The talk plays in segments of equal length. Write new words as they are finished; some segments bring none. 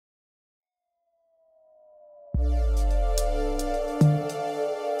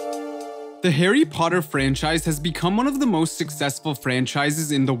The Harry Potter franchise has become one of the most successful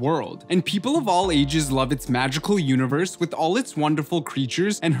franchises in the world, and people of all ages love its magical universe with all its wonderful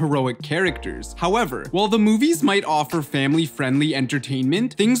creatures and heroic characters. However, while the movies might offer family-friendly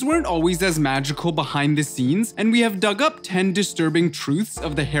entertainment, things weren't always as magical behind the scenes, and we have dug up 10 disturbing truths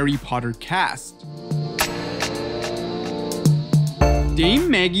of the Harry Potter cast.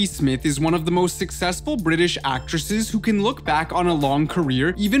 Dame Maggie Smith is one of the most successful British actresses who can look back on a long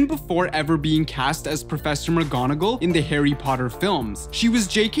career even before ever being cast as Professor McGonagall in the Harry Potter films. She was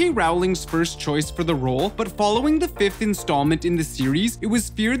J.K. Rowling's first choice for the role, but following the 5th installment in the series, it was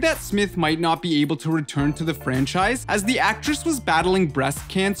feared that Smith might not be able to return to the franchise as the actress was battling breast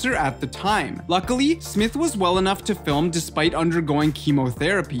cancer at the time. Luckily, Smith was well enough to film despite undergoing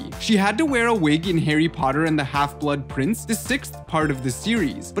chemotherapy. She had to wear a wig in Harry Potter and the Half-Blood Prince, the 6th part of the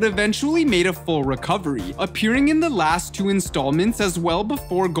series, but eventually made a full recovery, appearing in the last 2 installments as well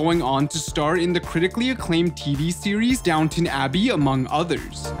before going on to star in the critically acclaimed TV series Downton Abbey, among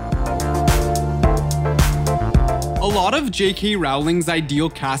others. A lot of J.K. Rowling's ideal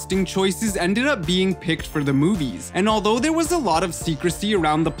casting choices ended up being picked for the movies, and although there was a lot of secrecy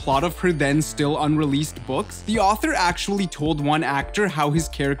around the plot of her then still unreleased books, the author actually told one actor how his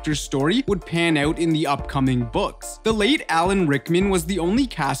character's story would pan out in the upcoming books. The late Alan Rickman was the only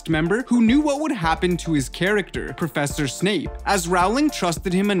cast member who knew what would happen to his character, Professor Snape, as Rowling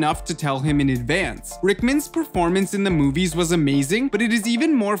trusted him enough to tell him in advance. Rickman's performance in the movies was amazing, but it is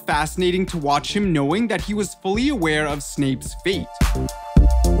even more fascinating to watch him knowing that he was fully aware of Snape's fate.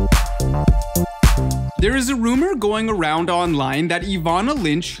 There is a rumor going around online that Evanna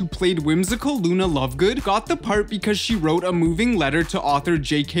Lynch, who played whimsical Luna Lovegood, got the part because she wrote a moving letter to author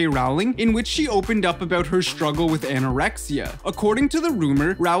J.K. Rowling in which she opened up about her struggle with anorexia. According to the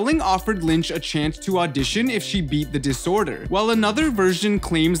rumor, Rowling offered Lynch a chance to audition if she beat the disorder, while another version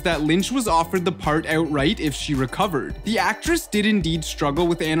claims that Lynch was offered the part outright if she recovered. The actress did indeed struggle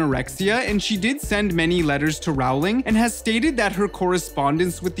with anorexia, and she did send many letters to Rowling and has stated that her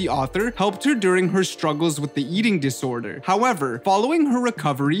correspondence with the author helped her during her struggles with the eating disorder. However, following her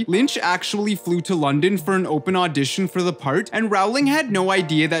recovery, Lynch actually flew to London for an open audition for the part, and Rowling had no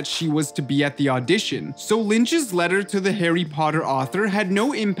idea that she was to be at the audition. So Lynch's letter to the Harry Potter author had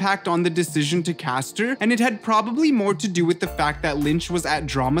no impact on the decision to cast her, and it had probably more to do with the fact that Lynch was at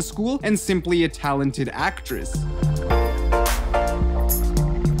drama school and simply a talented actress.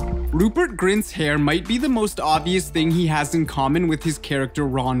 Rupert Grint's hair might be the most obvious thing he has in common with his character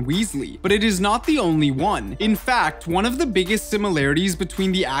Ron Weasley, but it is not the only one. In fact, one of the biggest similarities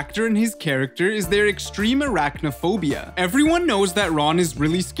between the actor and his character is their extreme arachnophobia. Everyone knows that Ron is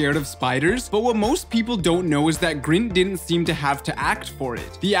really scared of spiders, but what most people don't know is that Grint didn't seem to have to act for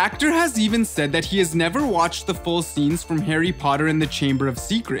it. The actor has even said that he has never watched the full scenes from Harry Potter and the Chamber of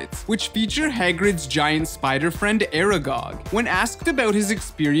Secrets, which feature Hagrid's giant spider friend Aragog. When asked about his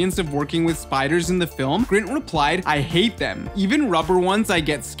experience of working with spiders in the film, Grint replied, "I hate them. Even rubber ones I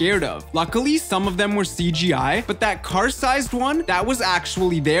get scared of. Luckily, some of them were CGI, but that car-sized one, that was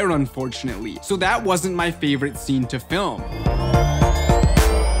actually there unfortunately, so that wasn't my favorite scene to film."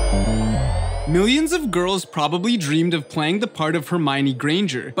 Millions of girls probably dreamed of playing the part of Hermione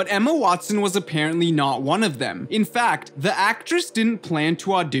Granger, but Emma Watson was apparently not one of them. In fact, the actress didn't plan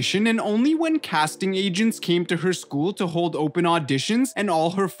to audition, and only when casting agents came to her school to hold open auditions and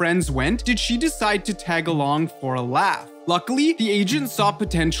all her friends went, did she decide to tag along for a laugh. Luckily, the agent saw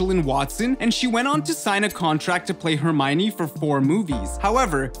potential in Watson, and she went on to sign a contract to play Hermione for 4 movies.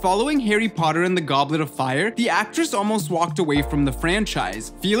 However, following Harry Potter and the Goblet of Fire, the actress almost walked away from the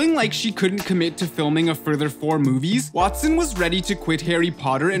franchise. Feeling like she couldn't commit to filming a further 4 movies, Watson was ready to quit Harry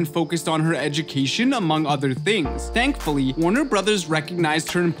Potter and focused on her education, among other things. Thankfully, Warner Brothers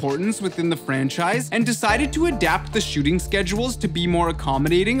recognized her importance within the franchise and decided to adapt the shooting schedules to be more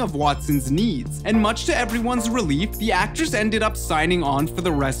accommodating of Watson's needs. And much to everyone's relief, the actress ended up signing on for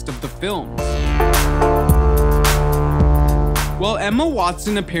the rest of the films. While Emma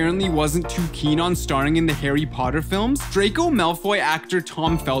Watson apparently wasn't too keen on starring in the Harry Potter films, Draco Malfoy actor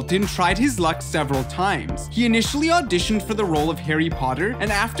Tom Felton tried his luck several times. He initially auditioned for the role of Harry Potter,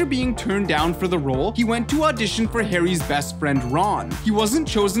 and after being turned down for the role, he went to audition for Harry's best friend Ron. He wasn't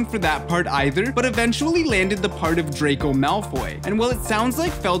chosen for that part either, but eventually landed the part of Draco Malfoy. And while it sounds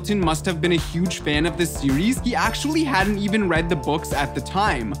like Felton must have been a huge fan of the series, he actually hadn't even read the books at the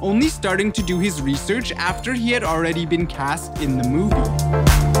time, only starting to do his research after he had already been cast in the movie.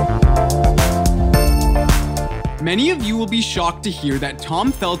 Many of you will be shocked to hear that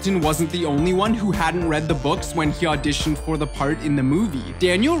Tom Felton wasn't the only one who hadn't read the books when he auditioned for the part in the movie.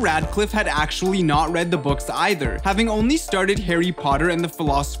 Daniel Radcliffe had actually not read the books either, having only started Harry Potter and the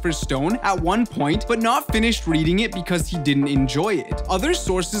Philosopher's Stone at one point, but not finished reading it because he didn't enjoy it. Other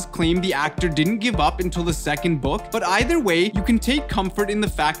sources claim the actor didn't give up until the second book, but either way, you can take comfort in the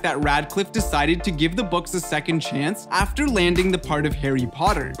fact that Radcliffe decided to give the books a second chance after landing the part of Harry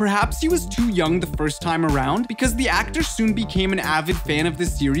Potter. Perhaps he was too young the first time around, because the actor soon became an avid fan of the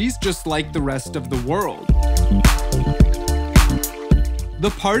series, just like the rest of the world. The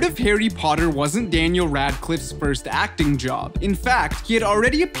part of Harry Potter wasn't Daniel Radcliffe's first acting job. In fact, he had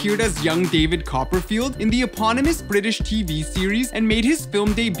already appeared as young David Copperfield in the eponymous British TV series and made his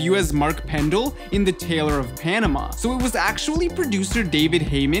film debut as Mark Pendle in The Tailor of Panama. So it was actually producer David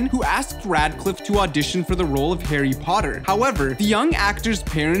Heyman who asked Radcliffe to audition for the role of Harry Potter. However, the young actor's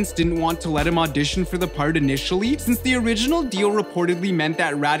parents didn't want to let him audition for the part initially, since the original deal reportedly meant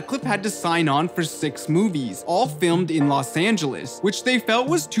that Radcliffe had to sign on for 6 movies, all filmed in Los Angeles, which they felt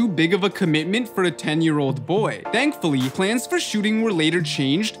was too big of a commitment for a 10-year-old boy. Thankfully, plans for shooting were later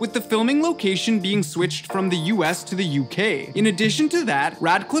changed, with the filming location being switched from the US to the UK. In addition to that,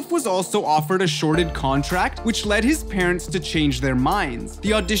 Radcliffe was also offered a shorted contract, which led his parents to change their minds.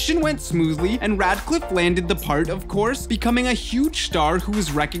 The audition went smoothly, and Radcliffe landed the part, of course, becoming a huge star who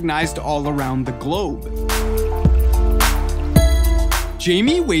was recognized all around the globe.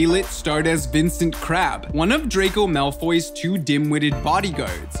 Jamie Waylett starred as Vincent Crabbe, one of Draco Malfoy's 2 dim-witted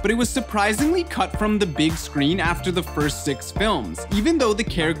bodyguards, but it was surprisingly cut from the big screen after the first 6 films, even though the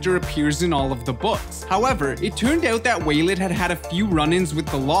character appears in all of the books. However, it turned out that Waylett had had a few run-ins with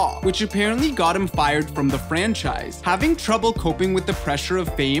the law, which apparently got him fired from the franchise. Having trouble coping with the pressure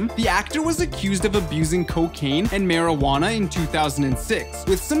of fame, the actor was accused of abusing cocaine and marijuana in 2006,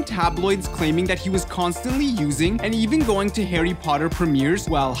 with some tabloids claiming that he was constantly using and even going to Harry Potter premieres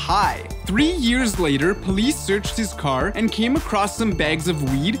while high. 3 years later, police searched his car and came across some bags of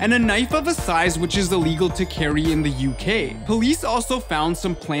weed and a knife of a size which is illegal to carry in the UK. Police also found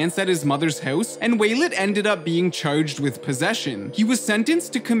some plants at his mother's house, and Waylett ended up being charged with possession. He was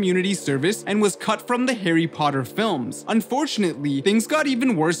sentenced to community service and was cut from the Harry Potter films. Unfortunately, things got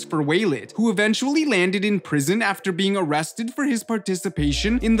even worse for Waylett, who eventually landed in prison after being arrested for his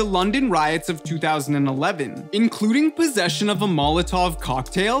participation in the London riots of 2011, including possession of a Molotov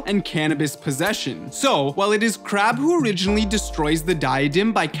cocktail and cannabis possession. So, while it is Crabbe who originally destroys the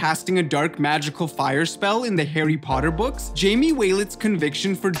diadem by casting a dark magical fire spell in the Harry Potter books, Jamie Waylett's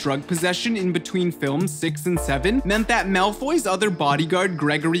conviction for drug possession in between films 6 and 7 meant that Malfoy's other bodyguard,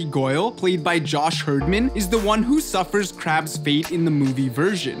 Gregory Goyle, played by Josh Herdman, is the one who suffers Crabbe's fate in the movie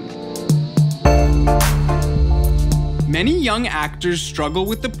version. Many young actors struggle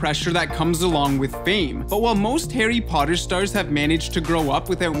with the pressure that comes along with fame, but while most Harry Potter stars have managed to grow up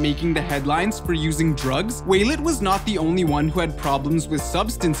without making the headlines for using drugs, Waylett was not the only one who had problems with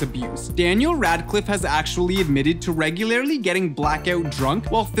substance abuse. Daniel Radcliffe has actually admitted to regularly getting blackout drunk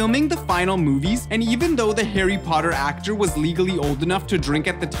while filming the final movies, and even though the Harry Potter actor was legally old enough to drink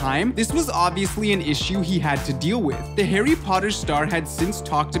at the time, this was obviously an issue he had to deal with. The Harry Potter star had since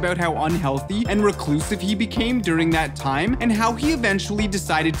talked about how unhealthy and reclusive he became during that time, and how he eventually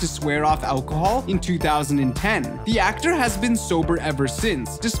decided to swear off alcohol in 2010. The actor has been sober ever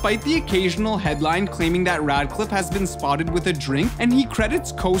since, despite the occasional headline claiming that Radcliffe has been spotted with a drink, and he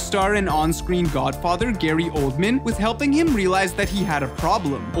credits co-star and on-screen godfather Gary Oldman with helping him realize that he had a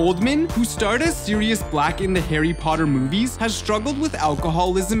problem. Oldman, who starred as Sirius Black in the Harry Potter movies, has struggled with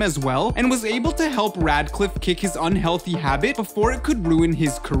alcoholism as well, and was able to help Radcliffe kick his unhealthy habit before it could ruin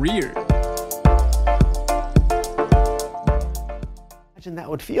his career. Imagine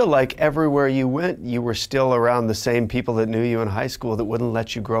that would feel like everywhere you went, you were still around the same people that knew you in high school that wouldn't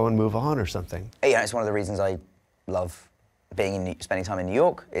let you grow and move on or something. Yeah, it's one of the reasons I love spending time in New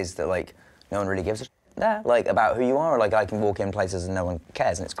York, is that, like, no one really gives a shit, like, about who you are. Like, I can walk in places and no one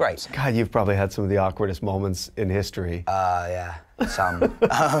cares, and it's great. God, you've probably had some of the awkwardest moments in history. Yeah, some.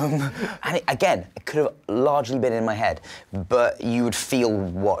 And again, it could have largely been in my head, but you would feel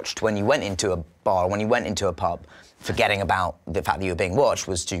watched when you went into a bar, when you went into a pub. Forgetting about the fact that you were being watched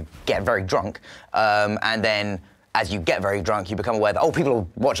was to get very drunk, and then as you get very drunk, you become aware that, oh, people are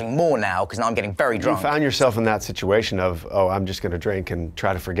watching more now because now I'm getting very drunk. You found yourself in that situation of, oh, I'm just going to drink and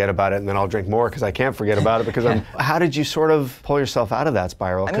try to forget about it, and then I'll drink more because I can't forget about it because I'm... How did you sort of pull yourself out of that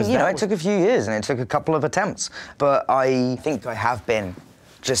spiral? I mean, you know, it took a few years and it took a couple of attempts, but I think I have been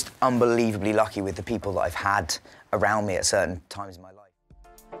just unbelievably lucky with the people that I've had around me at certain times in my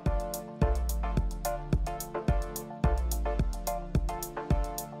life.